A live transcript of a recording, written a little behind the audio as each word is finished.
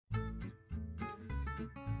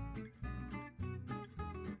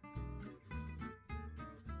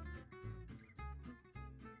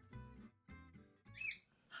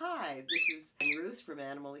Hi, this is Ruth from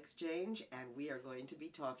Animal Exchange, and we are going to be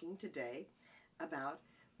talking today about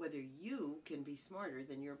whether you can be smarter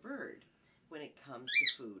than your bird when it comes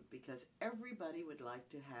to food, because everybody would like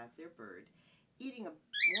to have their bird eating a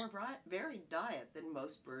more varied diet than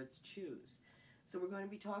most birds choose. So we're going to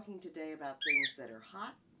be talking today about things that are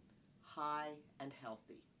hot, high, and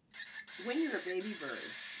healthy. When you're a baby bird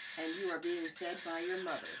and you are being fed by your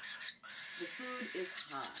mother, the food is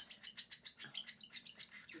hot.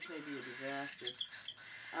 This may be a disaster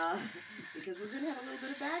because we're going to have a little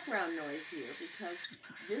bit of background noise here, because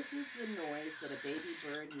this is the noise that a baby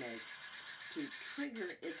bird makes to trigger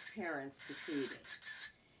its parents to feed it.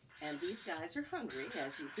 And these guys are hungry,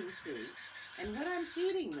 as you can see, and what I'm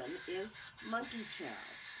feeding them is monkey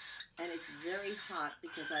chow. And it's very hot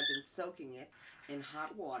because I've been soaking it in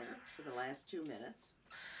hot water for the last 2 minutes.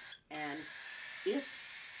 And if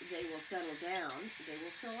they will settle down, they will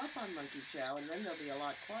fill up on monkey chow, and then they'll be a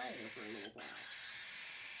lot quieter for a little while.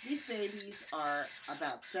 These babies are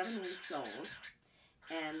about 7 weeks old,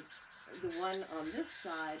 and the one on this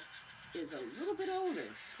side is a little bit older,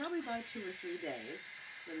 probably by 2 or 3 days,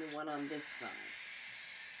 than the one on this side.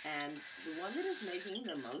 And the one that is making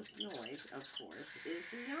the most noise, of course, is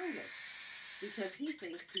the youngest, because he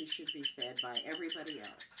thinks he should be fed by everybody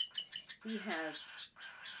else. He has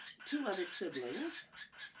 2 other siblings,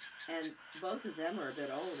 and both of them are a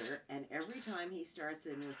bit older, and every time he starts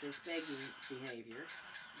in with this begging behavior,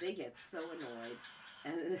 they get so annoyed,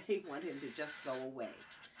 and they want him to just go away.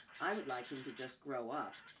 I would like him to just grow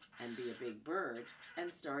up and be a big bird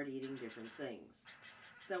and start eating different things.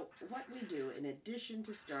 So what we do, in addition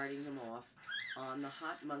to starting them off on the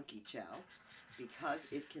hot monkey chow, because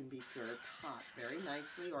it can be served hot very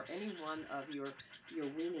nicely, or any one of your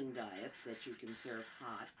weaning diets that you can serve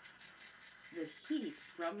hot, the heat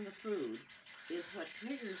from the food is what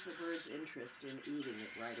triggers the bird's interest in eating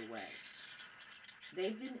it right away.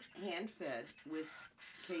 They've been hand-fed with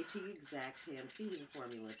KT Exact hand feeding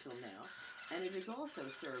formula till now, and it is also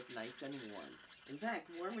served nice and warm. In fact,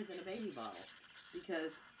 warmer than a baby bottle,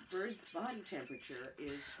 because birds' body temperature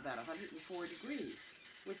is about 104 degrees,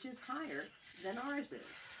 which is higher than ours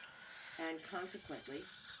is. And consequently,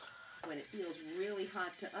 when it feels really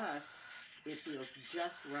hot to us, it feels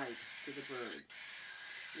just right to the birds.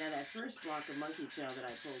 Now, that first block of monkey chow that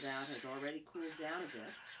I pulled out has already cooled down a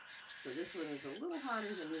bit, so this one is a little hotter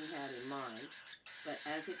than he had in mind, but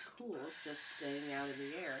as it cools, just staying out in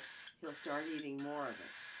the air, he'll start eating more of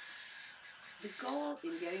it. The goal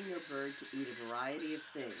in getting your bird to eat a variety of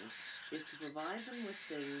things is to provide them with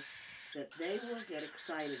things that they will get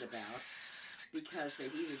excited about, because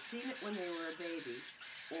they've either seen it when they were a baby,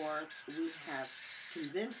 or we have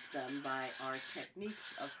convinced them by our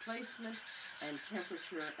techniques of placement and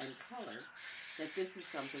temperature and color that this is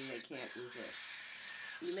something they can't resist.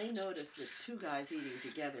 You may notice that 2 guys eating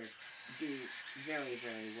together do very,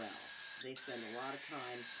 very well. They spend a lot of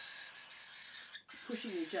time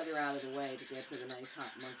pushing each other out of the way to get to the nice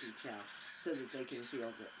hot monkey chow so that they can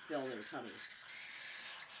fill their tummies.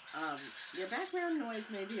 Their background noise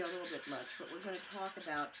may be a little bit much, but we're going to talk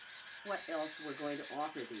about what else we're going to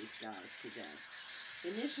offer these guys today.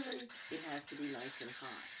 Initially, it has to be nice and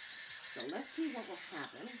hot. So let's see what will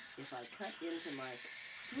happen if I cut into my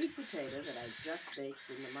sweet potato that I just baked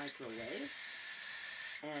in the microwave.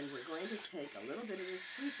 And we're going to take a little bit of this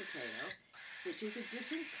sweet potato, which is a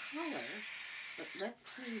different color, but let's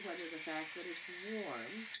see whether the fact that it's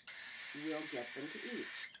warm will get them to eat.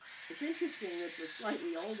 It's interesting that the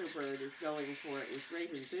slightly older bird is going for it with great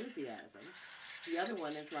enthusiasm. The other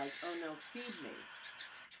one is like, oh no, feed me.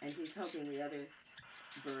 And he's hoping the other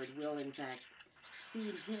bird will, in fact,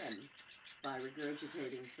 feed him by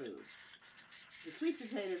regurgitating food. The sweet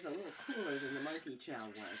potato is a little cooler than the monkey chow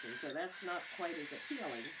was, and so that's not quite as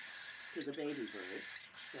appealing to the baby bird.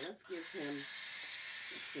 So let's give him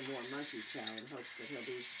some more monkey chow in hopes that he'll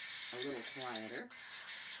be a little quieter.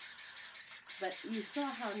 But you saw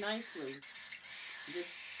how nicely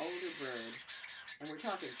this older bird, and we're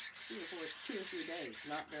talking 2 or 3 days,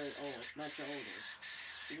 not very old, much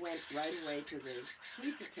older, went right away to the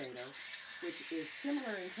sweet potato, which is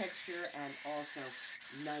similar in texture and also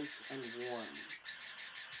nice and warm.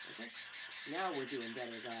 Okay? Now we're doing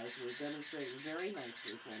better, guys. We're demonstrating very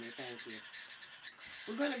nicely for me. Thank you.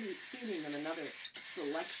 We're going to be feeding them another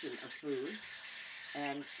selection of foods.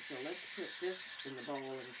 And so let's put this in the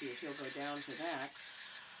bowl and see if he'll go down for that.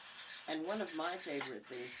 And one of my favorite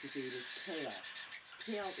things to feed is kale.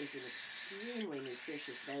 Kale is an extremely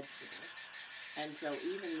nutritious vegetable. And so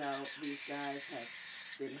even though these guys have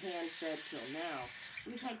been hand-fed till now,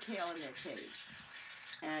 we've had kale in their cage.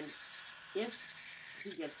 And if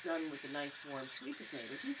he gets done with the nice warm sweet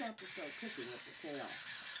potato, he's apt to start cooking with the kale.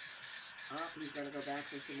 Oh, he's going to go back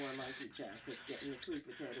for some more monkey chow because getting the sweet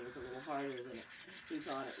potato was a little harder than he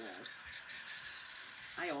thought it was.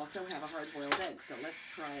 I also have a hard-boiled egg, so let's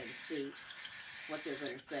try and see what they're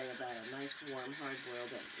going to say about a nice warm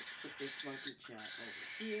hard-boiled egg. Let's put this monkey chow over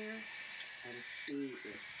here and see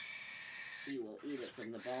if he will eat it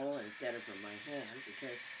from the bowl instead of from my hand,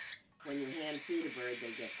 because when you hand feed a bird, they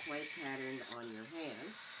get quite patterned on your hand.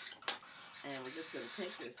 And we're just going to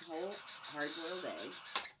take this whole hard-boiled egg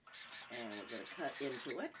and we're going to cut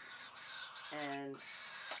into it. And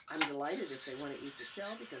I'm delighted if they want to eat the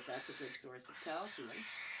shell because that's a good source of calcium.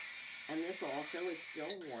 And this also is still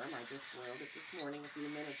warm. I just boiled it this morning a few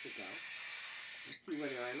minutes ago. Let's see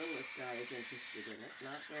whether our littlest guy is interested in it.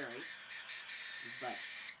 Not very. But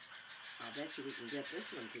I'll bet you we can get this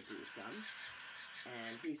one to do some.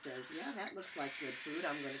 And he says, yeah, that looks like good food.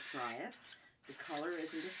 I'm going to try it. The color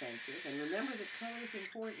isn't offensive. And remember that color is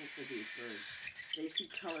important for these birds. They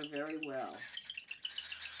see color very well.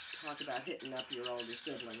 Talk about hitting up your older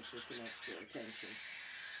sibling for some extra attention.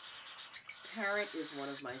 Carrot is one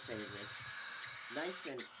of my favorites. Nice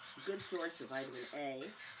and good source of vitamin A.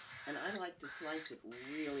 And I like to slice it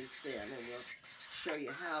really thin. And we'll show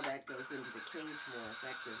you how that goes into the cage more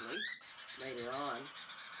effectively later on.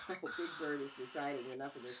 Oh, Big Bird is deciding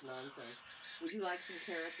enough of this nonsense. Would you like some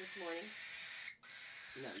carrot this morning?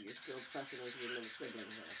 No, you're still fussing with your little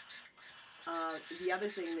sibling here. The other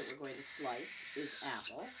thing that we're going to slice is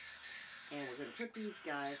apple. And we're going to put these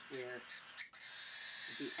guys where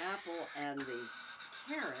the apple and the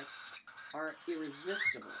carrot are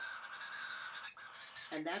irresistible.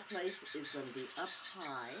 And that place is going to be up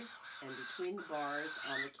high and between the bars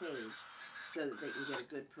on the cage so that they can get a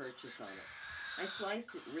good purchase on it. I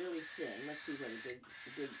sliced it really thin. Let's see whether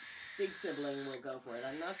the big sibling will go for it.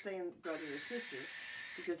 I'm not saying brother or sister,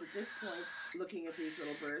 because at this point, looking at these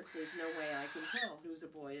little birds, there's no way I can tell who's a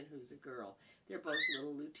boy and who's a girl. They're both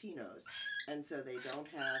little Lutinos, and so they don't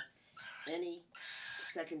have any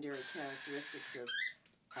secondary characteristics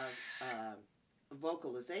of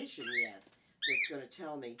vocalization yet that's going to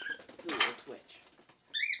tell me who is which.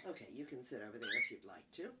 Okay, you can sit over there if you'd like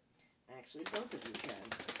to. Actually, both of you can.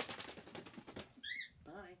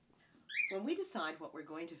 Bye. When we decide what we're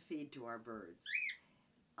going to feed to our birds,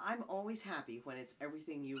 I'm always happy when it's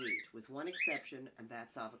everything you eat, with one exception, and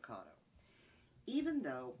that's avocado. Even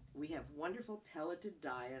though we have wonderful pelleted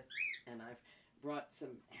diets, and I've brought some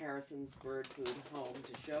Harrison's bird food home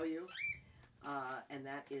to show you, and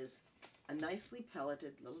that is a nicely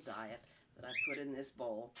pelleted little diet that I put in this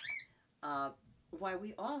bowl, why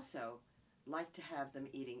we also like to have them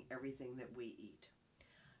eating everything that we eat.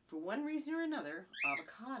 For one reason or another,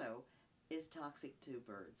 avocado is toxic to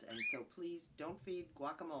birds, and so please don't feed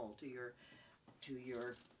guacamole to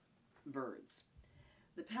your birds.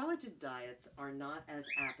 The pelleted diets are not as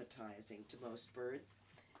appetizing to most birds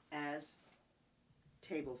as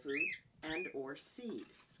table food and or seed.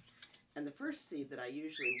 And the first seed that I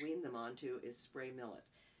usually wean them onto is spray millet,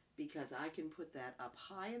 because I can put that up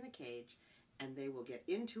high in the cage and they will get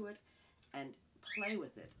into it and play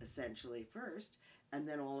with it essentially first, and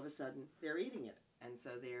then all of a sudden they're eating it, and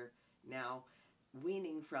so they're now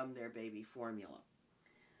weaning from their baby formula.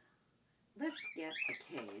 Let's get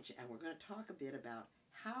a cage, and we're going to talk a bit about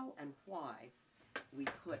how and why we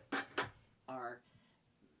put our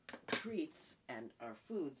treats and our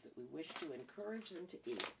foods that we wish to encourage them to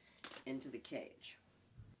eat into the cage.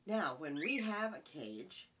 Now, when we have a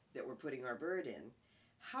cage that we're putting our bird in,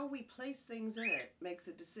 how we place things in it makes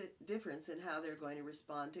a difference in how they're going to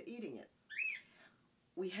respond to eating it.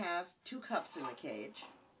 We have 2 cups in the cage,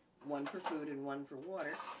 one for food and one for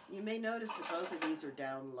water. You may notice that both of these are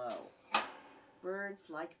down low.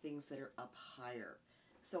 Birds like things that are up higher.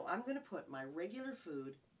 So I'm going to put my regular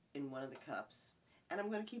food in one of the cups, and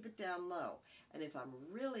I'm going to keep it down low. And if I'm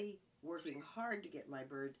really working hard to get my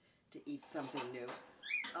bird to eat something new,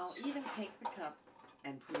 I'll even take the cup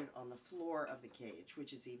and put it on the floor of the cage,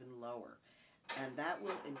 which is even lower. And that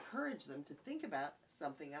will encourage them to think about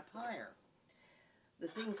something up higher. The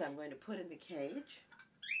things I'm going to put in the cage,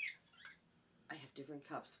 I have different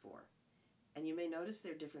cups for. And you may notice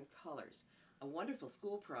they're different colors. A wonderful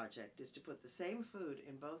school project is to put the same food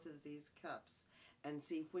in both of these cups and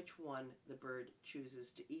see which one the bird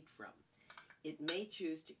chooses to eat from. It may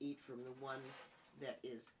choose to eat from the one that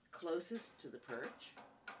is closest to the perch,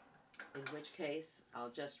 in which case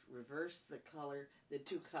I'll just reverse the color, the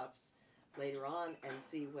 2 cups later on, and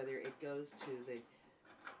see whether it goes to the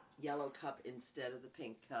yellow cup instead of the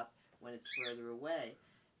pink cup when it's further away,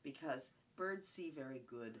 because birds see very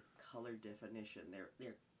good color definition.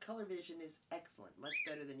 They're color vision is excellent, much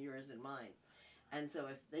better than yours and mine. And so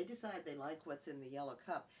if they decide they like what's in the yellow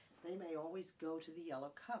cup, they may always go to the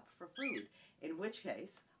yellow cup for food, in which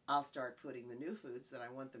case I'll start putting the new foods that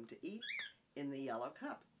I want them to eat in the yellow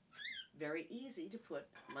cup. Very easy to put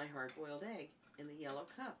my hard-boiled egg in the yellow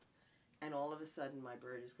cup. And all of a sudden my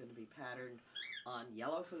bird is going to be patterned on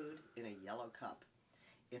yellow food in a yellow cup.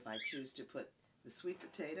 If I choose to put the sweet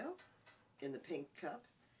potato in the pink cup,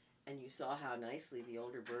 and you saw how nicely the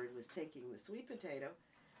older bird was taking the sweet potato,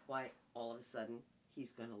 why, all of a sudden,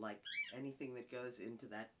 he's going to like anything that goes into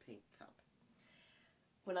that pink cup.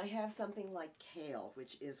 When I have something like kale,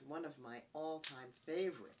 which is one of my all-time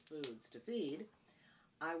favorite foods to feed,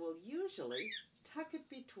 I will usually tuck it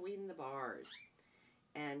between the bars.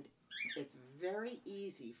 And it's very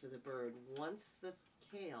easy for the bird, once the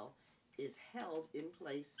kale is held in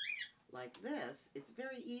place like this, it's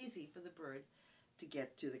very easy for the bird to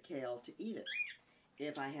get to the kale to eat it.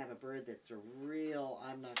 If I have a bird that's a real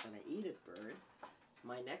I'm not going to eat it bird,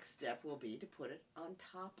 my next step will be to put it on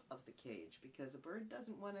top of the cage, because a bird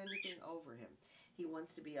doesn't want anything over him. He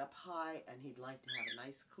wants to be up high and he'd like to have a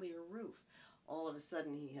nice clear roof. All of a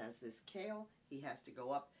sudden he has this kale, he has to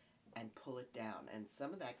go up and pull it down, and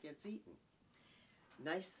some of that gets eaten.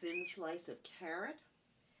 Nice thin slice of carrot.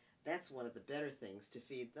 That's one of the better things to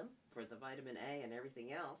feed them for the vitamin A and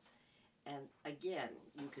everything else. And again,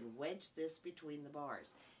 you can wedge this between the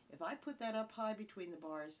bars. If I put that up high between the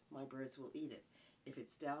bars, my birds will eat it. If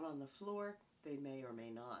it's down on the floor, they may or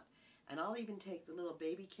may not. And I'll even take the little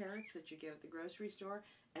baby carrots that you get at the grocery store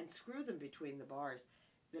and screw them between the bars.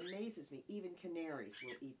 It amazes me, even canaries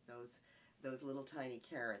will eat those little tiny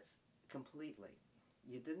carrots completely.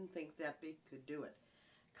 You didn't think that big could do it.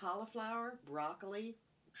 Cauliflower, broccoli,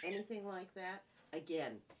 anything like that,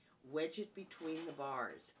 again, wedge it between the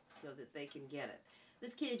bars so that they can get it.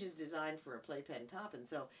 This cage is designed for a playpen top, and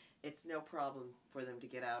so it's no problem for them to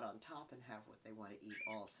get out on top and have what they want to eat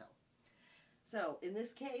also. So in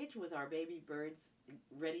this cage with our baby birds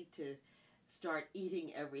ready to start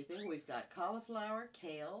eating everything, we've got cauliflower,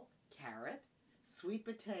 kale, carrot, sweet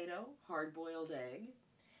potato, hard-boiled egg,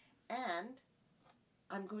 and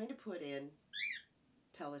I'm going to put in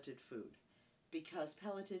pelleted food, because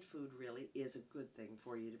pelleted food really is a good thing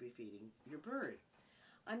for you to be feeding your bird.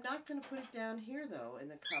 I'm not going to put it down here, though, in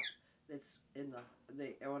the cup that's in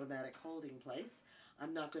the automatic holding place.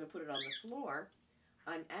 I'm not going to put it on the floor.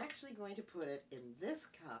 I'm actually going to put it in this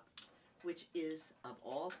cup, which is, of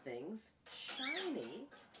all things, shiny,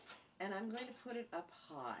 and I'm going to put it up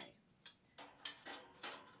high.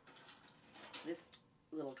 This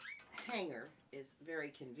little hanger is very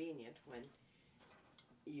convenient when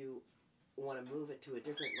you want to move it to a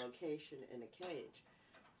different location in a cage.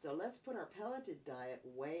 So let's put our pelleted diet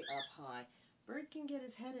way up high. Bird can get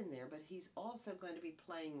his head in there, but he's also going to be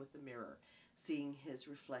playing with the mirror, seeing his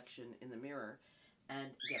reflection in the mirror, and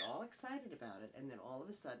get all excited about it. And then all of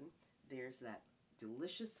a sudden, there's that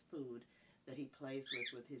delicious food that he plays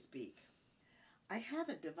with his beak. I have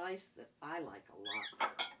a device that I like a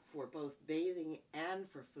lot for both bathing and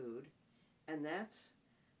for food, and that's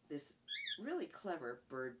this really clever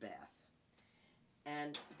bird bath.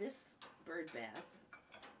 And this bird bath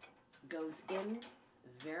goes in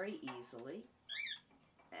very easily,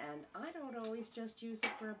 and I don't always just use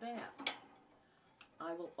it for a bath.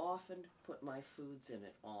 I will often put my foods in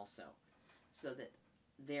it also, so that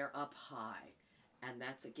they're up high, and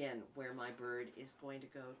that's again where my bird is going to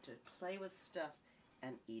go to play with stuff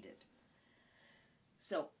and eat it.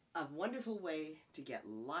 So a wonderful way to get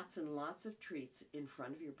lots and lots of treats in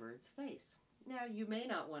front of your bird's face. Now, you may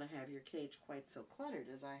not want to have your cage quite so cluttered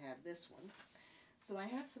as I have this one, so I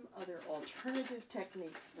have some other alternative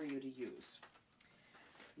techniques for you to use.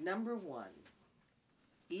 Number one,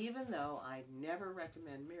 even though I never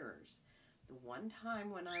recommend mirrors, the one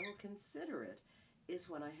time when I will consider it is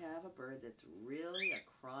when I have a bird that's really a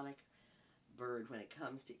chronic bird when it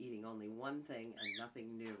comes to eating only one thing and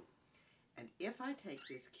nothing new. And if I take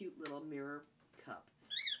this cute little mirror cup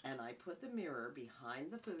and I put the mirror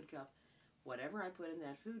behind the food cup, whatever I put in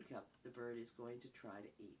that food cup, the bird is going to try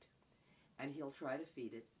to eat. And he'll try to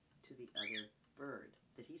feed it to the other bird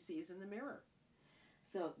that he sees in the mirror.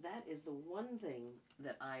 So that is the one thing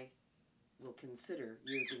that I will consider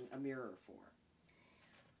using a mirror for.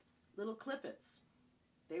 Little clippets.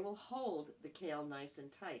 They will hold the kale nice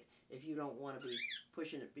and tight if you don't want to be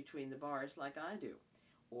pushing it between the bars like I do.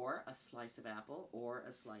 Or a slice of apple, or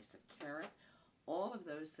a slice of carrot. All of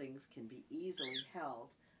those things can be easily held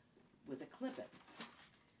with a clippet.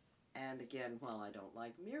 And again, while I don't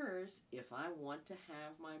like mirrors, if I want to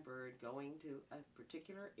have my bird going to a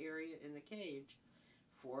particular area in the cage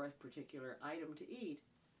for a particular item to eat,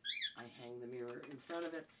 I hang the mirror in front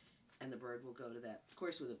of it, and the bird will go to that. Of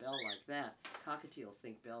course, with a bell like that, cockatiels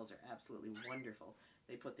think bells are absolutely wonderful.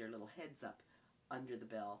 They put their little heads up under the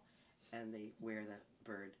bell, and they wear the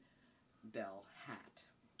bird bell hat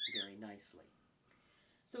very nicely.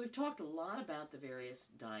 So we've talked a lot about the various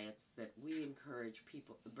diets that we encourage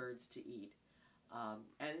people, the birds, to eat.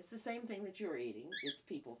 And it's the same thing that you're eating. It's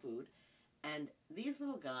people food. And these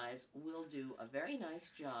little guys will do a very nice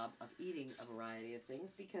job of eating a variety of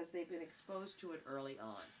things because they've been exposed to it early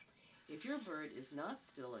on. If your bird is not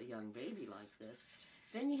still a young baby like this,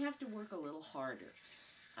 then you have to work a little harder.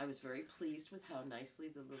 I was very pleased with how nicely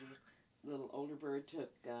the little older bird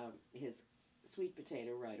took his sweet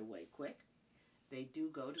potato right away quick. They do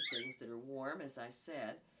go to things that are warm, as I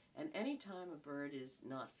said, and any time a bird is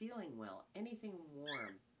not feeling well, anything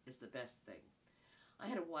warm is the best thing. I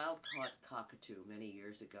had a wild-caught cockatoo many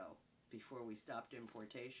years ago, before we stopped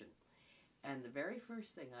importation, and the very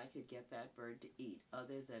first thing I could get that bird to eat,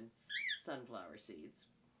 other than sunflower seeds,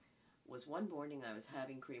 was one morning I was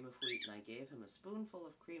having cream of wheat, and I gave him a spoonful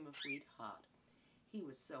of cream of wheat hot. He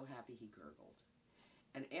was so happy he gurgled.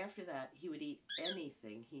 And after that, he would eat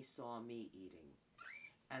anything he saw me eating.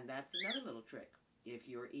 And that's another little trick. If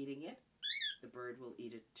you're eating it, the bird will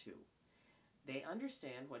eat it too. They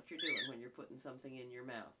understand what you're doing when you're putting something in your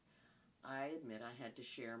mouth. I admit I had to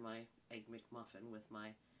share my Egg McMuffin with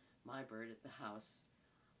my bird at the house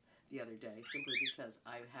the other day, simply because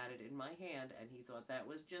I had it in my hand and he thought that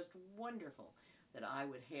was just wonderful that I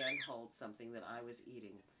would hand hold something that I was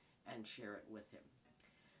eating and share it with him.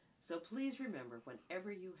 So please remember,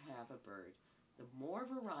 whenever you have a bird, the more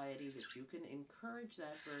variety that you can encourage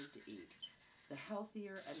that bird to eat, the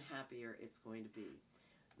healthier and happier it's going to be.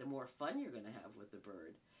 The more fun you're going to have with the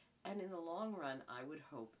bird. And in the long run, I would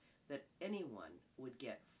hope that anyone would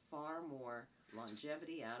get far more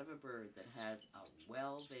longevity out of a bird that has a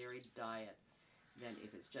well-varied diet than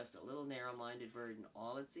if it's just a little narrow-minded bird and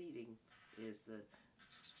all it's eating is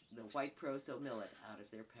the white proso millet out of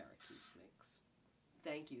their parakeet mix.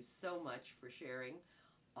 Thank you so much for sharing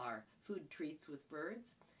our food treats with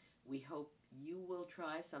birds. We hope you will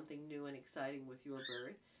try something new and exciting with your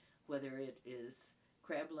bird, whether it is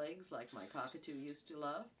crab legs like my cockatoo used to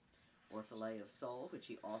love, or filet of sole, which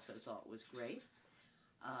he also thought was great.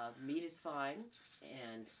 Meat is fine,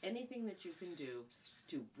 and anything that you can do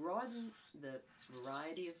to broaden the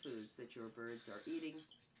variety of foods that your birds are eating,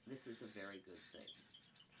 this is a very good thing.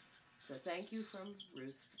 So thank you from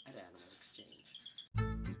Ruth at Animal Exchange.